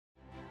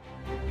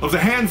Of the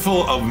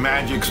handful of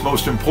magic's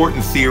most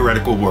important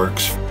theoretical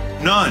works,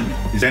 none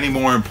is any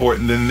more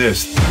important than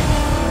this.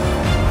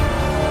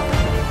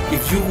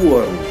 If you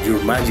want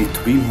your magic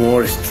to be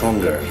more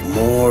stronger,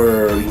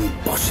 more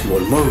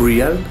impossible, more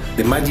real,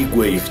 the magic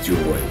way is your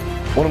way.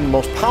 One of the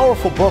most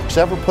powerful books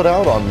ever put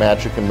out on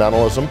magic and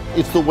mentalism.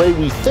 It's the way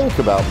we think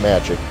about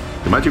magic.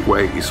 The Magic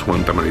Way is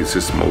Juan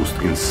Tamariz's most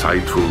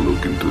insightful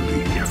look into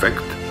the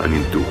effect and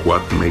into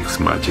what makes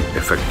magic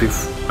effective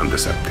and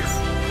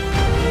deceptive.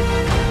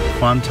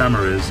 Juan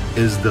Tamariz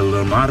is the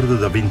Leonardo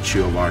da Vinci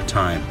of our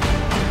time.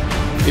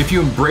 If you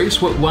embrace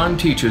what Juan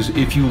teaches,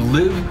 if you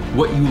live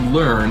what you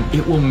learn,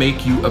 it will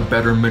make you a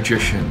better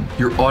magician.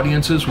 Your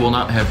audiences will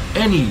not have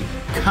any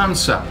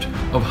concept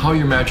of how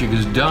your magic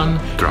is done.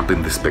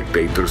 Trapping the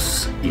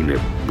spectators in a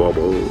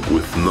bubble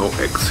with no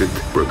exit,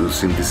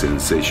 producing the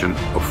sensation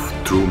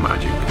of true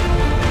magic.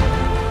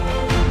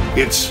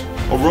 It's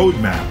a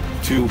roadmap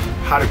to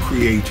how to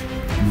create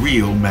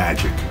real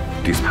magic.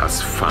 This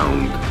has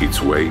found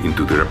its way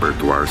into the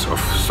repertoires of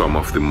some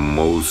of the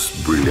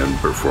most brilliant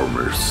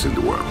performers in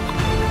the world.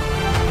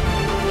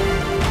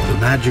 The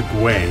Magic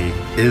Way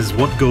is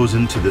what goes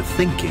into the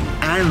thinking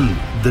and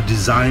the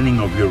designing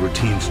of your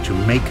routines to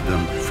make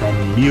them from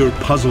mere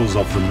puzzles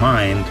of the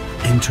mind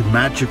into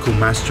magical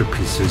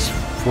masterpieces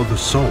for the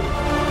soul.